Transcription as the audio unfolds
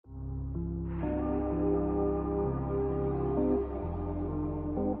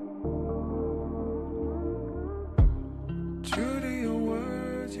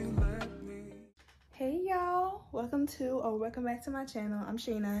YouTube, or welcome back to my channel. I'm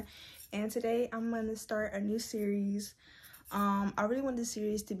Shaina, and today I'm going to start a new series. I really want this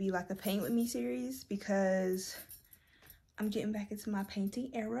series to be like a paint with me series because I'm getting back into my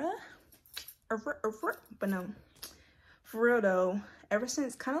painting era. But no, for real though, ever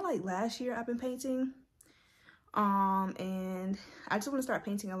since kind of like last year I've been painting. And I just want to start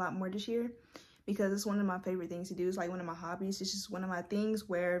painting a lot more this year because it's one of my favorite things to do. It's like one of my hobbies. It's just one of my things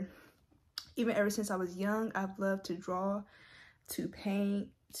where even ever since I was young, I've loved to draw, to paint,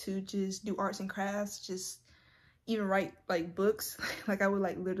 to just do arts and crafts, just even write like books. Like I would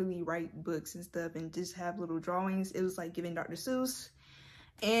like literally write books and stuff and just have little drawings. It was like giving Dr. Seuss.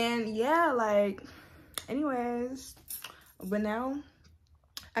 And yeah, like anyways, but now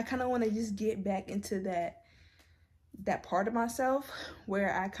I kind of want to just get back into that part of myself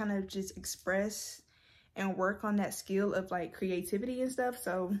where I kind of just express and work on that skill of like creativity and stuff.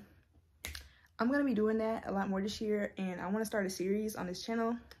 So I'm gonna be doing that a lot more this year, and I want to start a series on this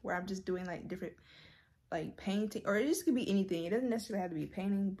channel where I'm just doing like different like painting, or it just could be anything. It doesn't necessarily have to be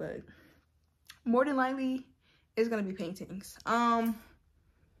painting, but more than likely it's gonna be paintings.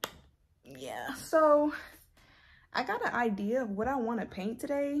 Yeah, so I got an idea of what I want to paint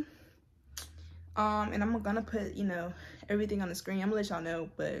today. And I'm gonna put, you know, everything on the screen. I'm gonna let y'all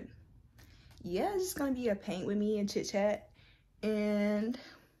know, but yeah, it's just gonna be a paint with me and chit chat. And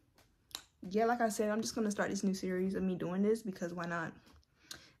yeah, like I said, I'm just gonna start this new series of me doing this because why not?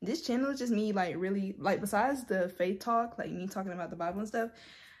 This channel is just me like really, like besides the faith talk, like me talking about the Bible and stuff,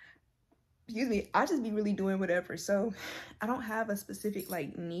 excuse me, I just be really doing whatever. So I don't have a specific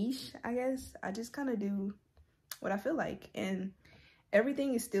like niche, I guess. I just kind of do what I feel like, and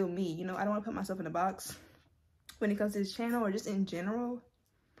everything is still me, you know. I don't want to put myself in a box when it comes to this channel or just in general.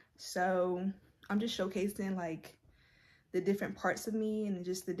 So I'm just showcasing like the different parts of me and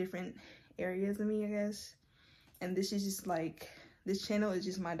just the different areas of me, I guess. And this is just like, this channel is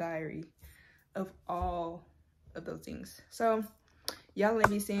just my diary of all of those things. So y'all gonna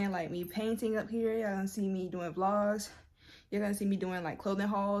be seeing like me painting up here. Y'all gonna see me doing vlogs. You're gonna see me doing like clothing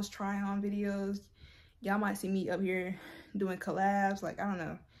hauls, trying on videos. Y'all might see me up here doing collabs, like I don't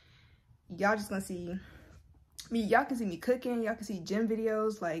know. Y'all just gonna see me. Y'all can see me cooking. Y'all can see gym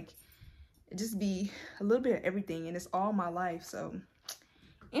videos. Like it just be a little bit of everything, and it's all my life. So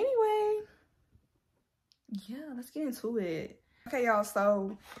anyway, yeah, let's get into it. Okay, y'all,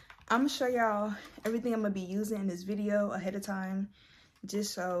 so I'm gonna show y'all everything I'm gonna be using in this video ahead of time,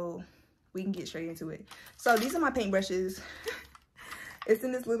 just so we can get straight into it. So these are my paintbrushes. It's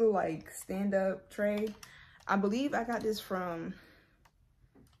in this little like stand-up tray. I believe I got this from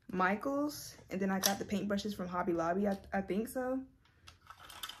Michael's, and then I got the paintbrushes from Hobby Lobby. I think so.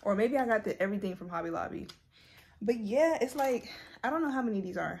 Or maybe I got everything from Hobby Lobby. But yeah, it's like, I don't know how many of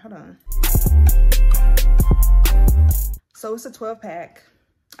these are. Hold on. So it's a 12 pack,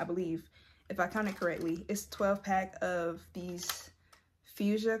 I believe, if I count it correctly. It's a 12 pack of these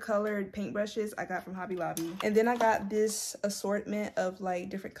fuchsia colored paintbrushes I got from Hobby Lobby. And then I got this assortment of like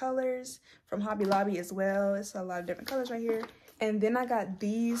different colors from Hobby Lobby as well. It's a lot of different colors right here. And then I got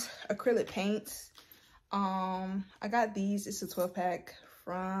these acrylic paints. I got these, it's a 12 pack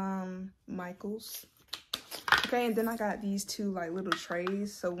from Michael's. Okay, and then I got these two like little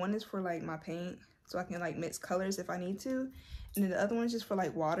trays. So one is for like my paint, so I can like mix colors if I need to. And then the other one's just for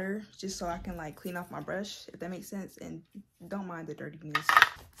like water, just so I can like clean off my brush, if that makes sense, and don't mind the dirtiness.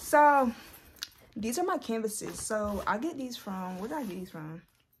 So these are my canvases. So I get these from, where did I get these from?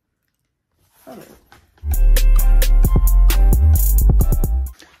 Hold up.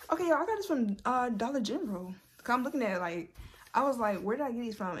 Okay, y'all, I got this from Dollar General. I'm looking at it like, I was like, where did I get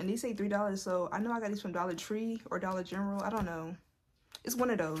these from? And they say $3, so I know I got these from Dollar Tree or Dollar General. I don't know. It's one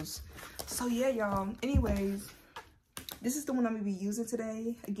of those. So yeah, y'all. Anyways, this is the one I'm gonna be using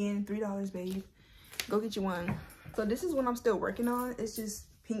today. Again, $3, babe. Go get you one. So this is one I'm still working on. It's just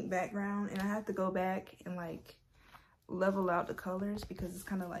pink background, and I have to go back and like level out the colors because it's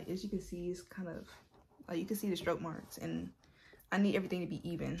kind of like, as you can see, it's kind of like, you can see the stroke marks, and I need everything to be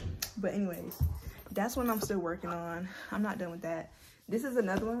even. But anyways, that's what I'm still working on. I'm not done with that. This is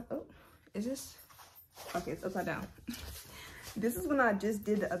another one. Oh, is this? Okay, it's upside down. This is one I just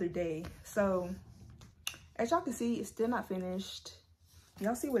did the other day. So as y'all can see, it's still not finished.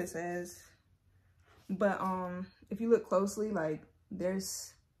 Y'all see what it says. But if you look closely, like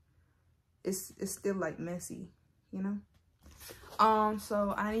it's still like messy, you know?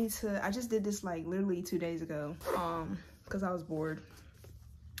 So I just did this like literally 2 days ago, because I was bored.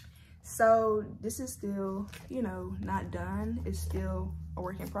 So this is still, you know, not done. It's still a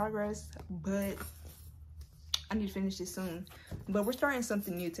work in progress, but I need to finish this soon. But we're starting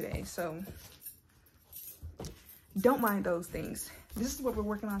something new today. So don't mind those things. This is what we're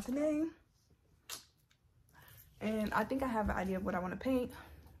working on today. And I think I have an idea of what I want to paint.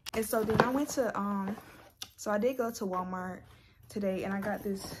 And so then I went to, so I did go to Walmart today, and I got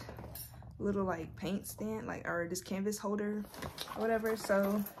this little like paint stand, like, or this canvas holder or whatever.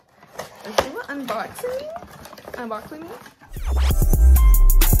 So let's do an unboxing.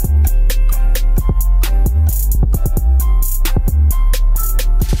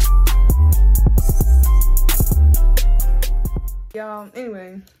 Y'all,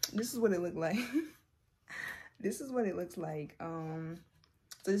 anyway, this is what it looked like. This is what it looks like.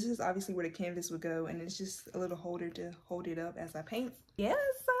 So this is obviously where the canvas would go, and it's just a little holder to hold it up as I paint. Yeah,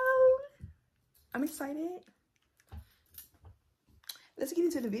 so I'm excited. Let's get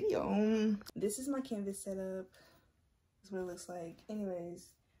into the video. This is my canvas setup. This is what it looks like. Anyways,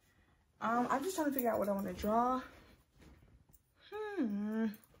 I'm just trying to figure out what I want to draw. I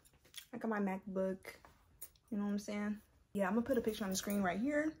got my MacBook, you know what I'm saying? Yeah, I'm gonna put a picture on the screen right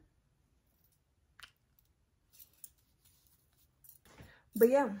here. But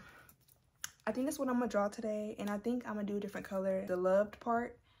yeah, I think that's what I'm gonna draw today, and I think I'm gonna do a different color. The loved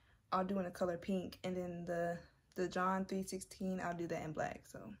part, I'll do in a color pink, and then the John 3:16, I'll do that in black.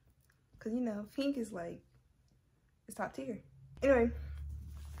 So, cause you know, pink is like, it's top tier. Anyway,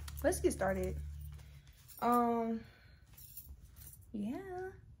 let's get started. Yeah.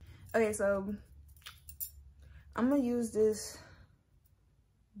 Okay, so I'm gonna use this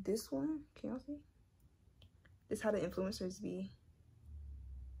one. Can y'all see? This is how the influencers be.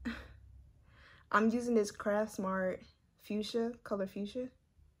 I'm using this Craft Smart fuchsia, color fuchsia.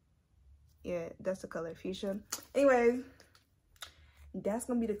 Yeah, that's the color fuchsia. Anyway, that's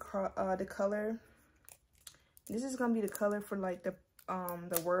gonna be the color. This is gonna be the color for like the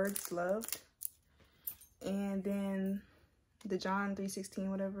words loved, and then the John 3:16,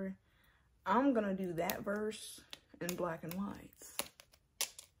 whatever. I'm gonna do that verse in black and white.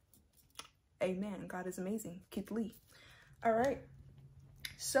 Amen. God is amazing. Keith Lee. All right.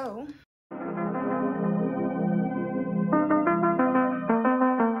 So.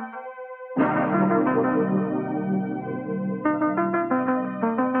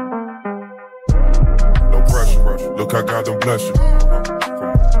 No pressure. Look, I got them blessings.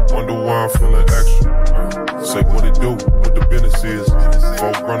 Wonder why I'm feeling extra. Say what it do, what the business is.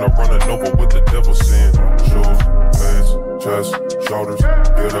 Folk running over with the devil sin. Shoes, pants, chest, shoulders.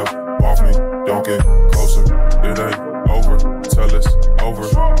 Get up, off me, don't get closer. It ain't over, tell it's over.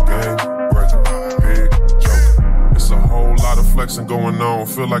 Gang breaking, big joke. It's a whole lot of flexing going on.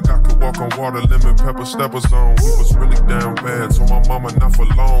 Feel like I could walk on water, lemon pepper steppers on. We was really down bad, so my mama not for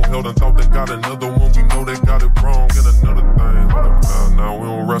long. Held and thought they got another one, we know they got it wrong. And another thing, hold up now, we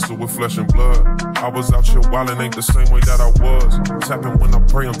don't wrestle with flesh and blood. I was out here wildin', ain't the same way that I was. Tapping when I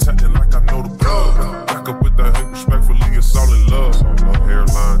pray, I'm tapping like I know the plug. Back up with that hate, respectfully, it's all in love.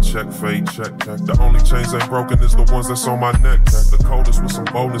 Hairline, check, fade, check. The only chains ain't broken is the ones that's on my neck. The coldest with some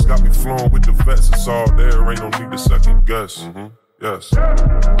boldness, got me flowing with the vets. It's all there, ain't no need to second guess. Yes,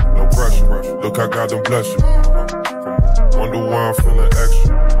 no pressure. Look, I got them blessings. Wonder why I'm feeling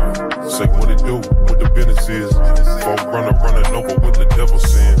extra. Say what it do, what the business is. Folk running over with the devil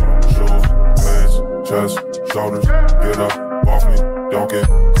sin. Shoes, pants, chest, shoulders. Get up, off me, don't get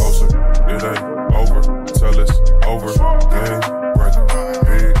closer. It ain't over, tell it's over. Gang breaking,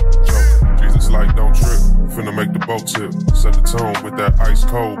 big joke. Jesus like, don't trip. Finna make the boat tip. Set the tone with that ice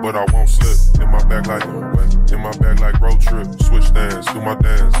cold, but I won't slip. In my bag like road trip. Switch stands, do my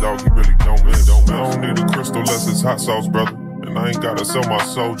dance, dog. You really don't miss. I don't need a crystal unless it's hot sauce, brother. And I ain't gotta sell my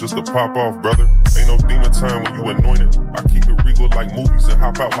soul just to pop off, brother. Ain't no demon time when you anointed. I keep it regal like movies and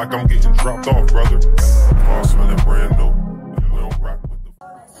hop out like I'm getting dropped off, brother. All smelling brand new. We don't rock with the.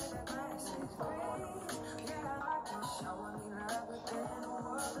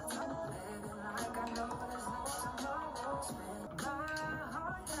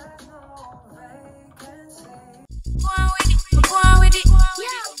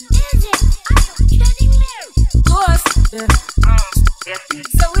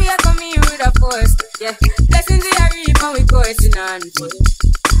 So we are coming with a force, yeah. Blessings we are reap and we coursing on.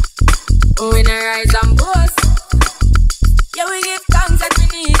 Oh, we not rise and boast. Yeah, we give thanks that we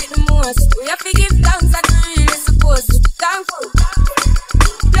need it the most. We have to give thanks that we really supposed to. Thankful.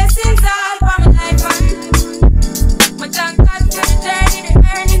 Blessings all for my life and my thank God for the journey, the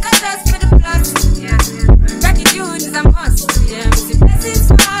earnings are just for the plus. Yeah, gratitude is a must. Yeah, blessings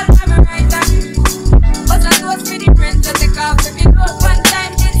all for my right hand. But I was for the friends that take off every road. One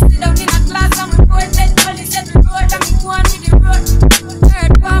time they sit down in a class and we both said, only said the road and we go on with the road.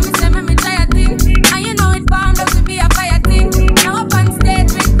 Third one, me say me try a thing. And you know it bound up to be a fire thing. Now up on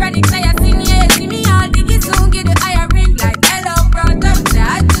stage with chronic, I sing, yes.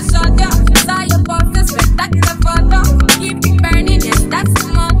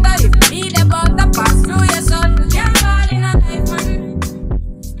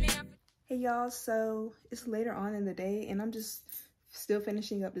 so it's later on in the day and I'm just still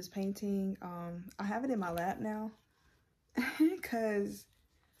finishing up this painting. I have it in my lap now because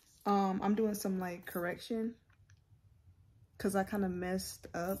I'm doing some like correction because I kind of messed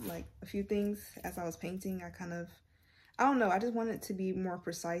up like a few things as I was painting. I don't know, I just wanted it to be more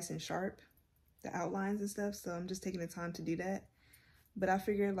precise and sharp, the outlines and stuff, so I'm just taking the time to do that. But I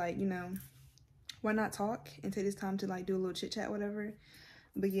figured, like, you know, why not talk and take this time to like do a little chit chat, whatever.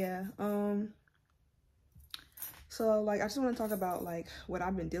 But yeah, so like I just want to talk about like what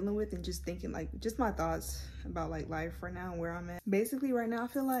I've been dealing with and just thinking like just my thoughts about like life right now and where I'm at. Basically right now I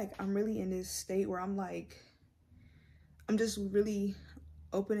feel like I'm really in this state where I'm just really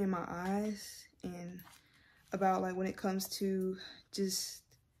opening my eyes and about like when it comes to just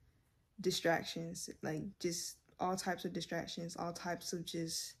distractions, like just all types of distractions, all types of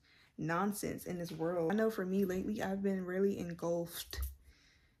just nonsense in this world. I know for me lately I've been really engulfed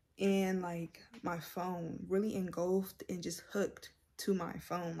in like my phone, really engulfed and just hooked to my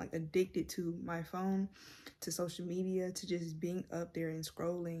phone, like addicted to my phone, to social media, to just being up there and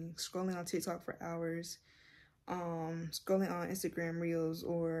scrolling on TikTok for hours, scrolling on Instagram reels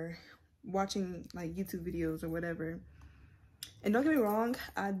or watching like YouTube videos or whatever. And don't get me wrong,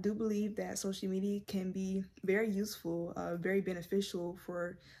 I do believe that social media can be very useful, very beneficial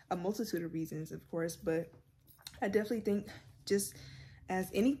for a multitude of reasons, of course, but I definitely think just as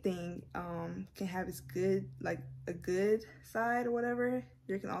anything can have its good, like a good side or whatever,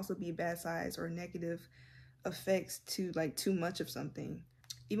 there can also be bad sides or negative effects to like too much of something.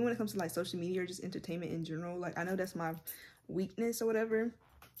 Even when it comes to like social media or just entertainment in general, like I know that's my weakness or whatever,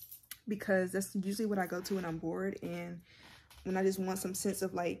 because that's usually what I go to when I'm bored and when I just want some sense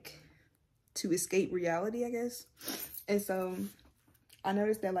of like to escape reality, I guess. And so I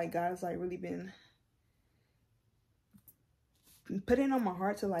noticed that like God has like really been putting on my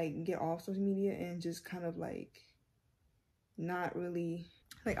heart to like get off social media and just kind of like not really,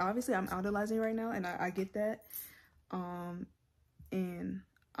 like obviously I'm idolizing right now and I get that, and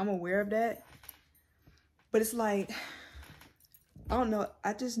I'm aware of that, but it's like, I don't know,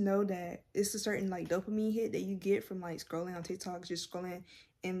 I just know that it's a certain like dopamine hit that you get from like scrolling on TikTok, just scrolling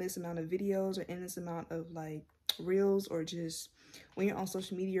endless amount of videos or endless amount of like reels, or just when you're on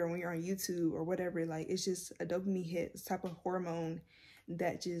social media or when you're on YouTube or whatever, like it's just a dopamine hit, this type of hormone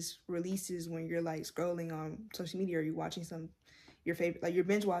that just releases when you're like scrolling on social media or you're watching your favorite, like you're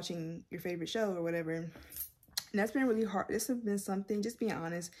binge watching your favorite show or whatever. And that's been really hard. This has been something, just being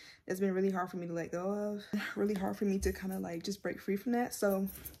honest, that's been really hard for me to let go of. Really hard for me to kind of like just break free from that. So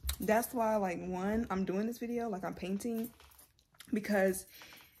that's why like one, I'm doing this video, like I'm painting, because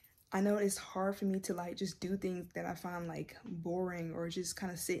I know it's hard for me to like just do things that I find like boring or just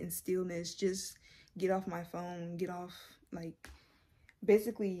kind of sit in stillness, just get off my phone, get off, like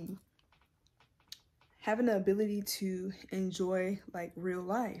basically having the ability to enjoy like real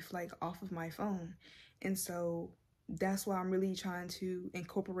life, like off of my phone. And so that's why I'm really trying to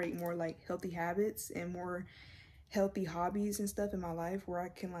incorporate more like healthy habits and more healthy hobbies and stuff in my life where I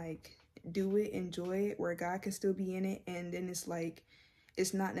can like do it, enjoy it, where God can still be in it. And then it's like,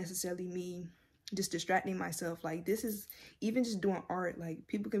 it's not necessarily me just distracting myself. Like this is even just doing art, like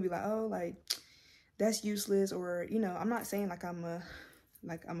people can be like, oh, like that's useless, or you know, I'm not saying like I'm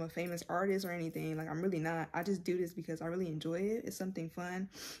a famous artist or anything, like I'm really not. I just do this because I really enjoy it. It's something fun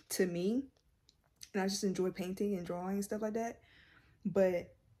to me and I just enjoy painting and drawing and stuff like that.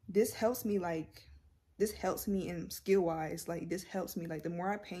 But this helps me, like this helps me in skill wise, like this helps me, like the more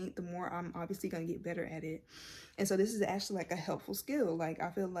I paint, the more I'm obviously gonna get better at it. And so this is actually like a helpful skill. Like I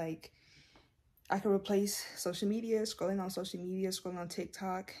feel like I could replace social media, scrolling on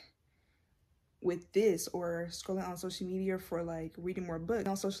TikTok with this, or scrolling on social media for like reading more books,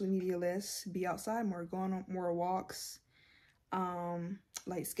 on social media less, be outside more, go on more walks,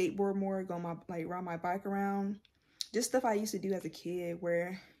 like skateboard more, ride my bike around, just stuff I used to do as a kid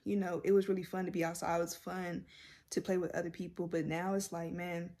where, you know, it was really fun to be outside. It was fun to play with other people. But now it's like,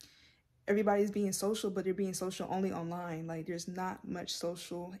 man, everybody's being social, but they're being social only online. Like there's not much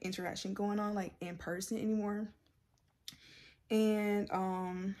social interaction going on like in person anymore. And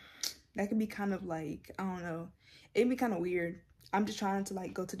that could be kind of like, I don't know, it'd be kind of weird. I'm just trying to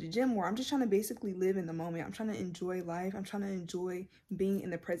like go to the gym more. I'm just trying to basically live in the moment. I'm trying to enjoy life. I'm trying to enjoy being in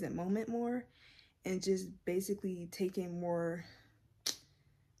the present moment more, and just basically being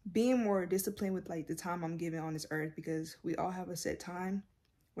more disciplined with like the time I'm given on this earth, because we all have a set time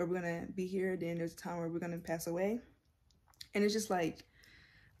where we're gonna be here, then there's a time where we're gonna pass away. And it's just like,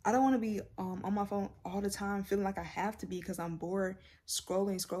 I don't want to be on my phone all the time feeling like I have to be because I'm bored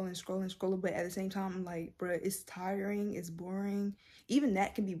scrolling. But at the same time, I'm like, bruh, it's tiring, it's boring. Even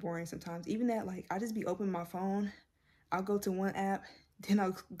that can be boring sometimes. Even that, like, I just be opening my phone. I'll go to one app, then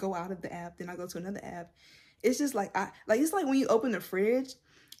I'll go out of the app, then I'll go to another app. It's just like, it's like when you open the fridge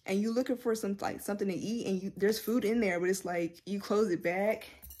and you looking for something to eat and there's food in there, but it's like you close it back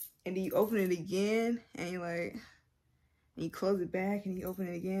and then you open it again and you're like, and you close it back and you open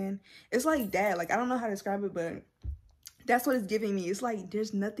it again. It's like that. Like, I don't know how to describe it, but that's what it's giving me. It's like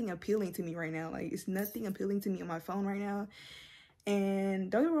there's nothing appealing to me right now. Like, it's nothing appealing to me on my phone right now.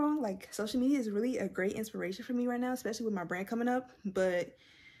 And don't get me wrong, like, social media is really a great inspiration for me right now, especially with my brand coming up. But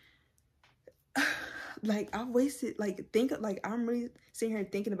like, I've wasted, I'm really sitting here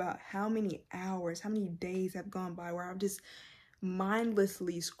thinking about how many hours, how many days have gone by where I've just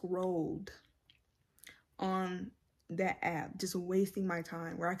mindlessly scrolled on that app, just wasting my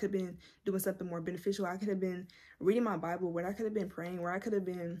time, where I could have been doing something more beneficial. I could have been reading my Bible, where I could have been praying, where I could have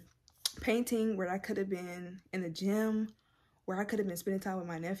been painting, where I could have been in the gym, where I could have been spending time with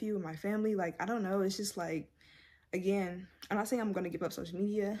my nephew and my family. Like, I don't know. It's just like, again, I'm not saying I'm going to give up social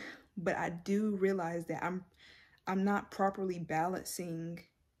media, but I do realize that I'm not properly balancing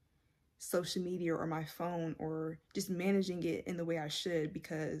social media or my phone or just managing it in the way I should,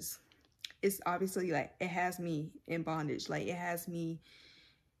 because it's obviously like it has me in bondage. Like, it has me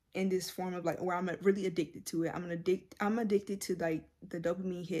in this form of like where I'm really addicted to it. I'm addicted to like the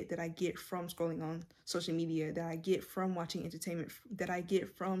dopamine hit that I get from scrolling on social media, that I get from watching entertainment, that I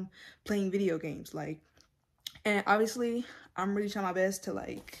get from playing video games. Like, and obviously I'm really trying my best to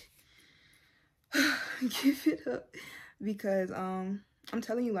like give it up, because I'm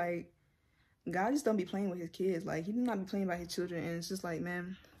telling you, like, God just don't be playing with his kids. Like, he do not be playing by his children. And it's just like,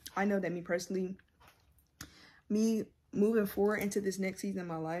 man, I know that me personally, me moving forward into this next season of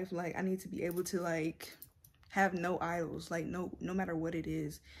my life, like, I need to be able to like have no idols, like no matter what it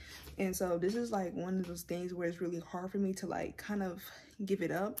is. And so this is like one of those things where it's really hard for me to like kind of give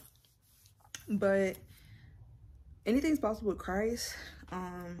it up. But anything's possible with Christ.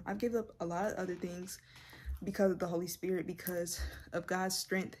 I've given up a lot of other things because of the Holy Spirit, because of God's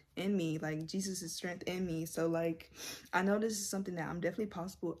strength in me, like Jesus' strength in me. So like, I know this is something that I'm definitely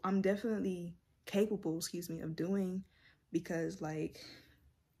capable, of doing, because like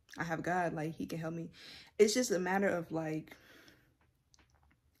I have God, like he can help me. It's just a matter of like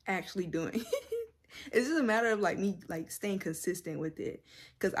actually doing. It's just a matter of like me like staying consistent with it,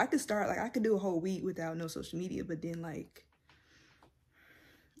 because I could do a whole week without no social media, but then like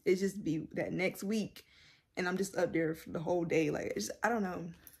it just be that next week and I'm just up there for the whole day. Like, I don't know.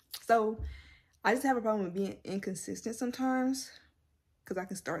 So I just have a problem with being inconsistent sometimes, because I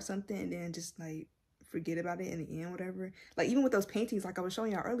can start something and then just like forget about it in the end, whatever. Like, even with those paintings, like I was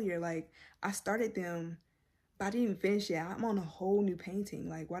showing y'all earlier, like I started them, but I didn't even finish it. I'm on a whole new painting.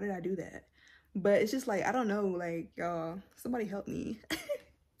 Like, why did I do that? But it's just like, I don't know, like, y'all, somebody help me.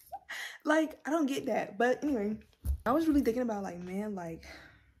 Like, I don't get that. But anyway, I was really thinking about like, man, like,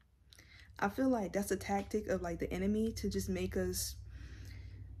 I feel like that's a tactic of like the enemy to just make us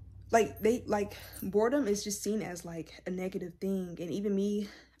like boredom is just seen as like a negative thing. And even me,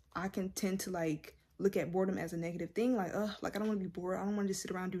 I can tend to like look at boredom as a negative thing. Like, like I don't want to be bored. I don't want to just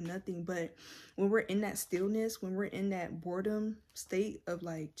sit around and do nothing. But when we're in that stillness, when we're in that boredom state of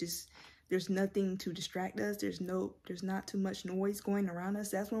like just there's nothing to distract us, there's not too much noise going around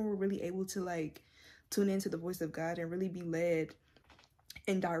us, that's when we're really able to like tune into the voice of God and really be led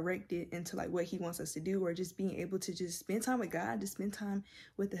and directed into like what he wants us to do, or just being able to just spend time with God, just spend time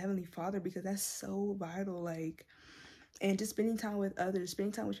with the Heavenly Father, because that's so vital. Like, and just spending time with others,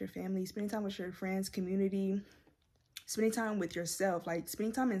 spending time with your family, spending time with your friends, community, spending time with yourself. Like,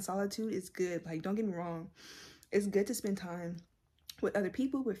 spending time in solitude is good. Like, don't get me wrong, it's good to spend time with other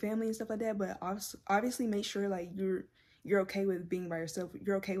people, with family and stuff like that, but obviously make sure like you're okay with being by yourself,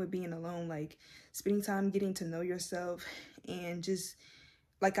 you're okay with being alone, like spending time getting to know yourself. And just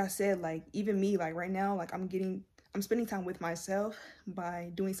like I said, like even me, like right now, like I'm spending time with myself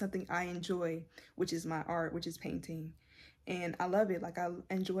by doing something I enjoy, which is my art, which is painting. And I love it. Like, I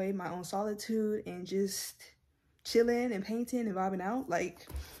enjoy my own solitude and just chilling and painting and vibing out. Like,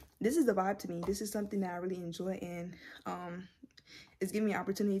 this is the vibe to me. This is something that I really enjoy. And it's giving me an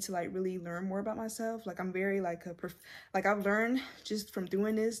opportunity to like really learn more about myself. Like, I'm very like I've learned just from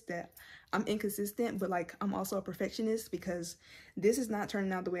doing this that I'm inconsistent, but like I'm also a perfectionist, because this is not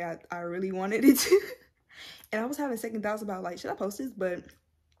turning out the way I really wanted it to. And I was having second thoughts about like, should I post this? But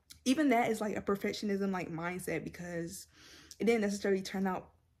even that is like a perfectionism like mindset, because it didn't necessarily turn out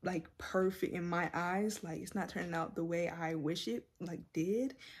like perfect in my eyes. Like it's not turning out the way I wish it like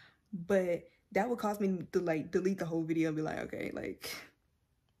did, but that would cause me to like delete the whole video and be like, okay, like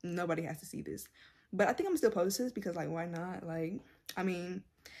nobody has to see this. But I think I'm still post this because like, why not? Like, I mean,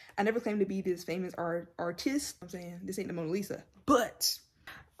 I never claimed to be this famous artist. I'm saying this ain't the Mona Lisa, but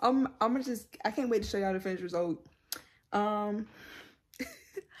I'm gonna just, I can't wait to show y'all the finished result.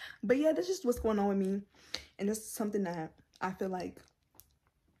 But yeah, that's just what's going on with me, and this is something that I feel like,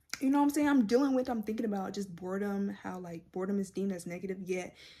 you know what I'm saying, I'm dealing with. I'm thinking about just boredom, how like boredom is deemed as negative,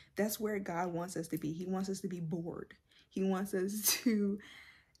 yet that's where God wants us to be. He wants us to be bored. He wants us to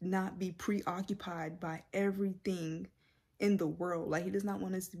not be preoccupied by everything in the world. Like he does not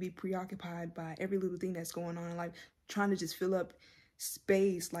want us to be preoccupied by every little thing that's going on in life, trying to just fill up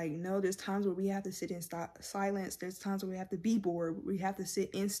space. Like, no, there's times where we have to sit in silence. There's times where we have to be bored. We have to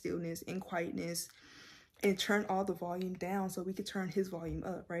sit in stillness, in quietness, and turn all the volume down so we could turn his volume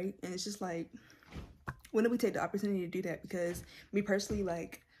up, right? And it's just like, when do we take the opportunity to do that? Because me personally,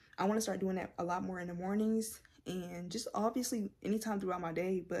 like, I want to start doing that a lot more in the mornings, and just obviously anytime throughout my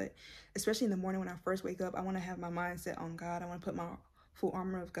day, but especially in the morning when I first wake up, I want to have my mindset on God. I want to put my full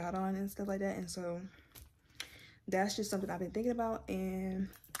armor of God on and stuff like that. And so that's just something I've been thinking about. And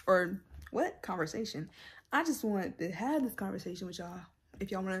conversation, I just wanted to have this conversation with y'all. If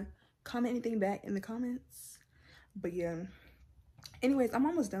y'all want to comment anything back in the comments. But yeah, anyways, I'm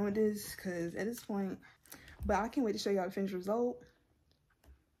almost done with this because at this point, but I can't wait to show y'all the finished result.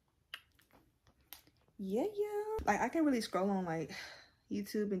 Yeah, like I can really scroll on like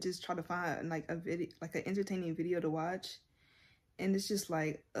YouTube and just try to find like a video, like an entertaining video to watch, and it's just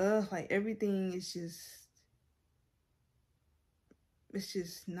like like everything is just, it's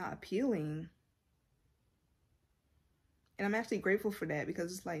just not appealing. And I'm actually grateful for that,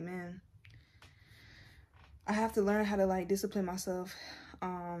 because it's like, man, I have to learn how to like discipline myself.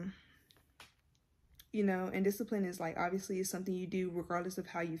 You know, and discipline is like, obviously it's something you do regardless of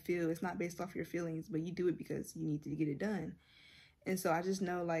how you feel. It's not based off your feelings, but you do it because you need to get it done. And so I just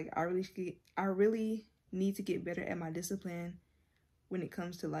know like I really need to get better at my discipline when it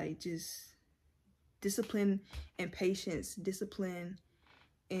comes to like just discipline and patience, discipline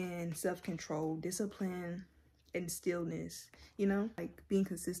and self-control, discipline and stillness, you know, like being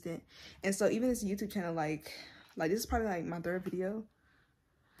consistent. And so even this YouTube channel, like this is probably like my third video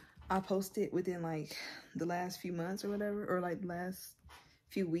I posted within like the last few months or whatever, or like the last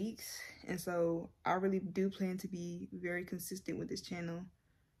few weeks. And so I really do plan to be very consistent with this channel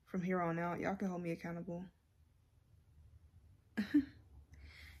from here on out. Y'all can hold me accountable.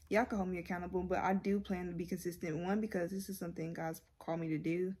 Y'all can hold me accountable, but I do plan to be consistent. One, because this is something God's called me to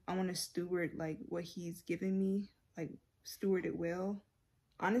do. I want to steward like what he's given me, like steward it well.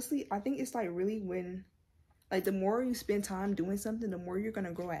 Honestly, I think it's like really when, like the more you spend time doing something, the more you're going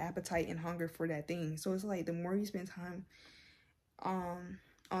to grow an appetite and hunger for that thing. So it's like the more you spend time on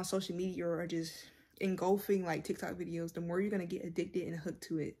social media or just engulfing like TikTok videos, the more you're going to get addicted and hooked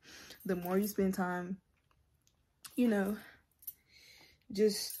to it. The more you spend time, you know,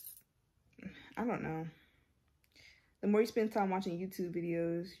 just, I don't know. The more you spend time watching YouTube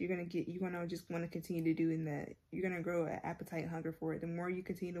videos, you're going to just want to continue to do in that. You're going to grow an appetite and hunger for it. The more you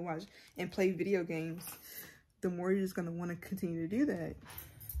continue to watch and play video games, the more you're just going to want to continue to do that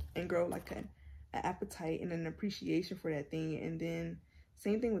and grow like an appetite and an appreciation for that thing. And then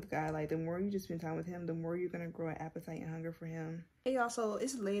same thing with God. Like the more you just spend time with him, the more you're going to grow an appetite and hunger for him. Hey y'all, so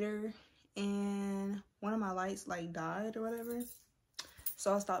it's later and one of my lights like died or whatever.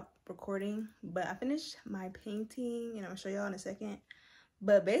 So I stopped recording, but I finished my painting and I'll show y'all in a second.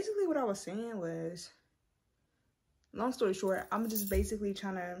 But basically what I was saying was, long story short, I'm just basically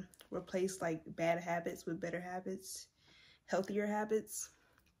trying to replace like bad habits with better habits, healthier habits.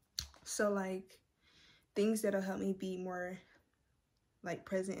 So like things that'll help me be more like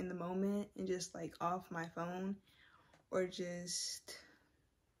present in the moment and just like off my phone, or just,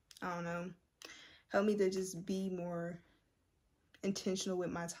 I don't know, help me to just be more intentional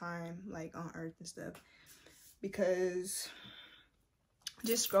with my time like on earth and stuff. Because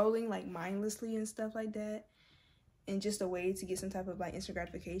just scrolling like mindlessly and stuff like that, and just a way to get some type of like instant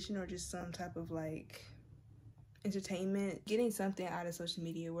gratification or just some type of like entertainment, getting something out of social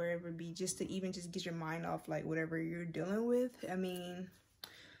media, wherever it be, just to even just get your mind off like whatever you're dealing with. I mean,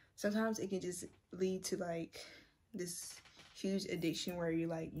 sometimes it can just lead to like this huge addiction where you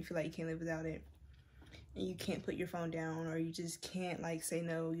feel like you can't live without it, and you can't put your phone down, or you just can't like say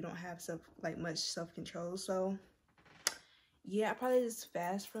no. You don't have much self-control. So yeah, I probably just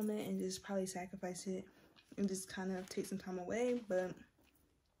fast from it and just probably sacrifice it and just kind of take some time away. But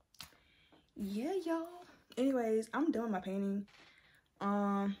yeah, y'all, anyways, I'm done with my painting.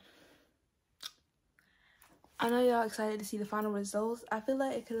 I know y'all excited to see the final results. I feel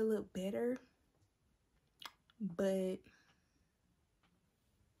like it could have looked better, but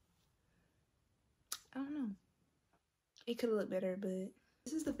I don't know. It could have looked better, but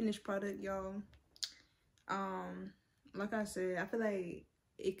this is the finished product, y'all. Like I said, I feel like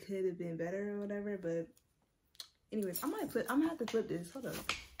it could have been better or whatever, but anyways, I'm gonna have to flip this. Hold up.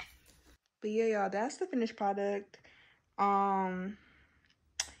 But yeah, y'all, that's the finished product.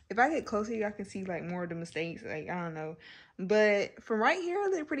 If I get closer, y'all can see like more of the mistakes. Like, I don't know, but from right here,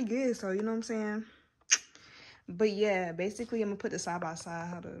 they're pretty good. So you know what I'm saying. But yeah, basically, I'm gonna put the side by side.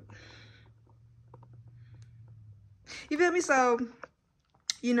 Hold up. You feel me? So,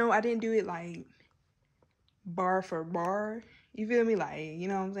 you know, I didn't do it like bar for bar. You feel me? Like, you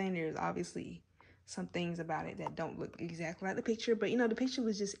know what I'm saying? There's obviously some things about it that don't look exactly like the picture, but you know, the picture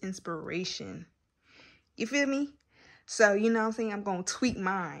was just inspiration. You feel me? So, you know what I'm saying? I'm gonna tweak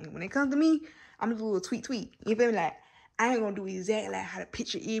mine. When it comes to me, I'm gonna do a little tweak. You feel me? Like, I ain't gonna do exactly like how the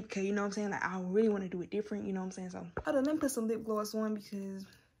picture is, because you know what I'm saying? Like, I really want to do it different, you know what I'm saying? So, hold on, let me put some lip gloss on because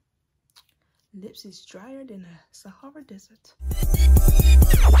lips is drier than a Sahara desert.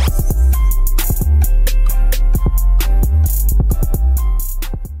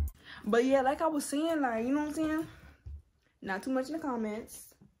 But yeah, like I was saying, like, you know what I'm saying? Not too much in the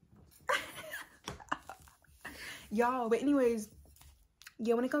comments. Y'all, but anyways,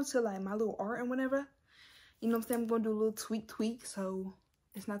 yeah, when it comes to like my little art and whatever, you know what I'm saying? I'm gonna do a little tweak, so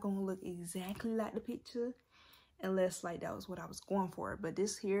it's not gonna look exactly like the picture, unless like that was what I was going for. But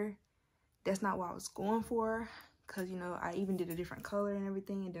this here, that's not what I was going for, because you know, I even did a different color and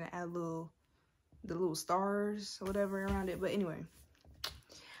everything, and then I add the little stars or whatever around it. But anyway,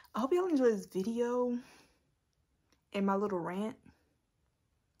 I hope y'all enjoy this video and my little rant.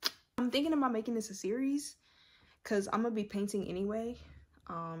 I'm thinking about making this a series, because I'm gonna be painting anyway,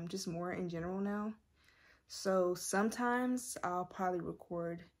 just more in general now. So sometimes I'll probably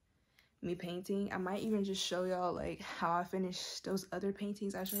record me painting. I might even just show y'all like how I finished those other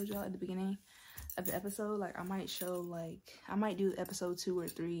paintings I showed y'all at the beginning of the episode. Like, I might show, like, I might do episode 2 or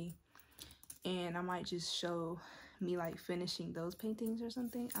 3, and I might just show me like finishing those paintings or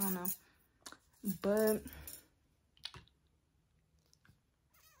something. I don't know, but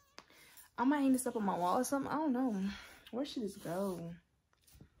I might hang this up on my wall or something. I don't know. Where should this go?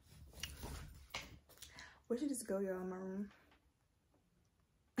 Where should this go, y'all, in my room?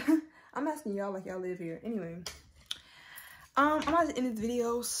 I'm asking y'all like y'all live here. Anyway, I'm about to end this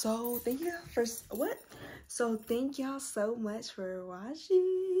video. So thank you for So thank y'all so much for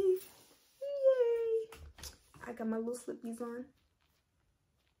watching. Yay! I got my little slippies on.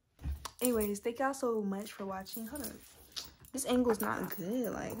 Anyways, thank y'all so much for watching. Hold on. This angle's not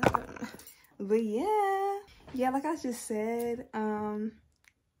good, like, but yeah, like I just said,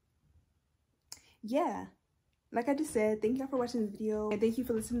 yeah, like I just said, thank y'all for watching this video, and thank you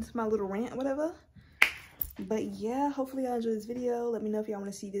for listening to my little rant, whatever. But yeah, hopefully y'all enjoyed this video. Let me know if y'all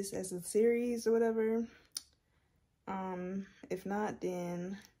want to see this as a series or whatever. If not,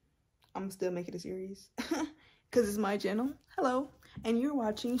 then I'm still making a series, because it's my channel. Hello, and you're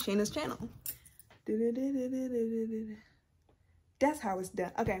watching Shaina's channel. That's how it's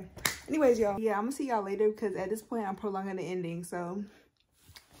done. Okay. Anyways, y'all. Yeah, I'm gonna see y'all later, because at this point I'm prolonging the ending. So,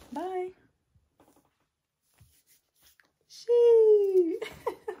 bye.